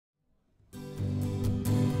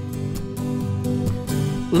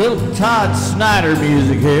Little Todd Snider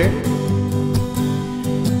music here.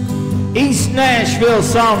 East Nashville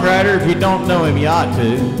songwriter. If you don't know him, you ought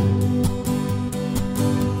to.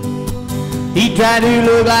 He tried to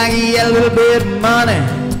look like he had a little bit of money,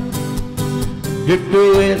 just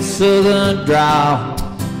through his southern drawl.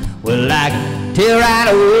 Well, I can tell right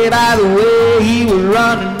away by the way he was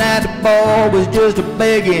running that the boy was just a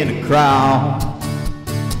begging to crawl.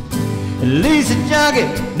 At least a junkie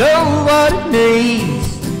knows what it needs.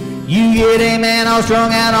 You get a man all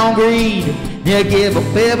strung out on greed. You give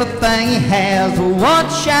up everything he has for one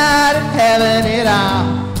shot at having it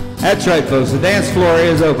all. That's right, folks. The dance floor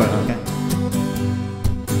is open. Okay.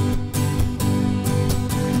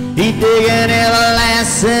 He digging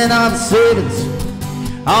everlasting on the savings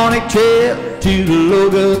on a trip to the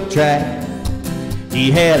logo track.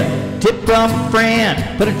 He had a tip from a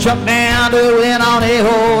friend, put a chunk down to win on a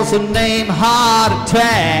horse named Heart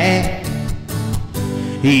Attack.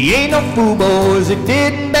 He ain't no fool, boys, he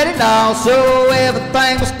didn't bet it all, so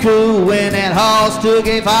everything was cool when that horse took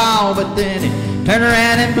a fall. But then he turned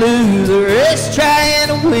around and blew the race trying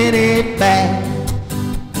to win it back.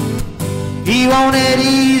 He wanted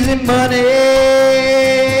easy money.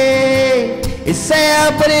 It's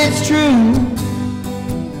sad, but it's true.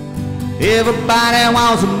 Everybody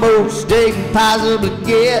wants the most they can possibly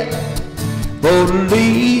get, for the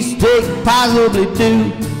least they can possibly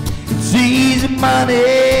do. It's easy money.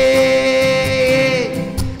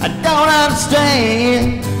 I don't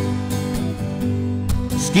understand.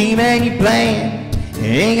 Scheming you plan, you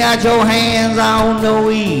ain't got your hands on no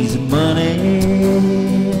easy money.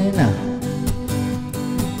 No.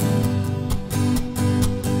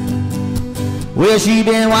 Well, she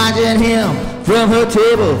been watching him from her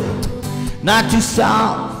table, not too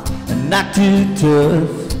soft and not too tough.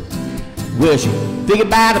 Well, she think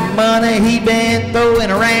about the money he been throwing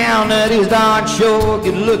around, that he's darn sure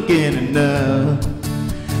good looking enough.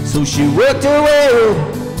 So she worked her way,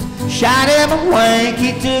 shot him a wink.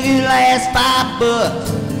 He took his last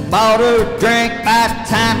 $5, bought her a drink. By the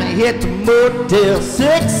time he hit the Motel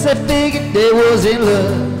 6, I figured they was in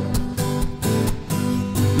love.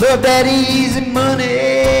 Love that easy money,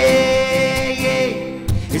 yeah.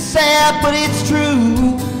 It's sad, but it's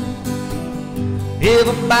true.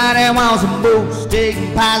 Everybody wants the most they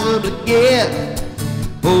can possibly get,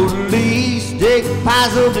 for the least they can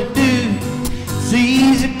possibly do. It's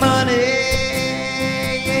easy money,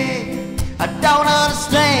 yeah. I don't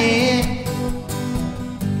understand.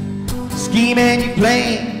 Scheming you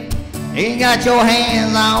playing, ain't got your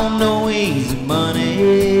hands on no easy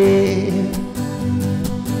money.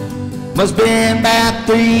 Must been about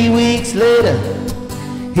 3 weeks later,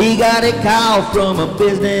 he got a call from a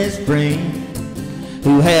business friend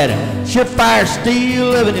who had a surefire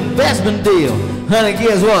steal of an investment deal. Honey,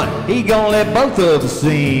 guess what? He gonna let both of us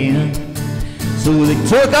in. So they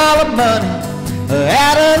took all the money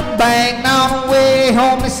out of the bank, and on the way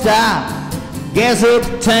home they stopped. Gas up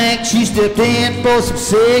the tank, she stepped in for some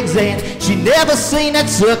cigs, and she never seen that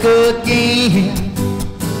sucker again.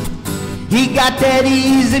 He got that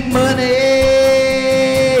easy money,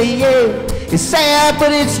 yeah. It's sad,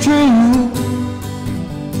 but it's true.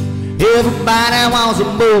 Everybody wants the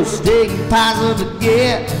most they can possibly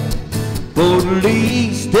get, for the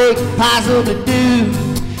least they can possibly do.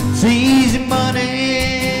 It's easy money,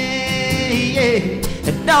 yeah.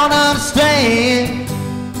 I don't understand.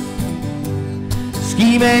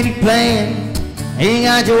 Scheming you playing, ain't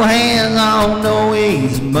got your hands on no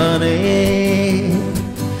easy money.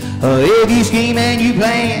 If you scheme and you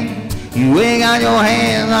plan, you ain't got your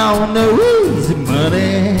hands on no easy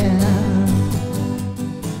money.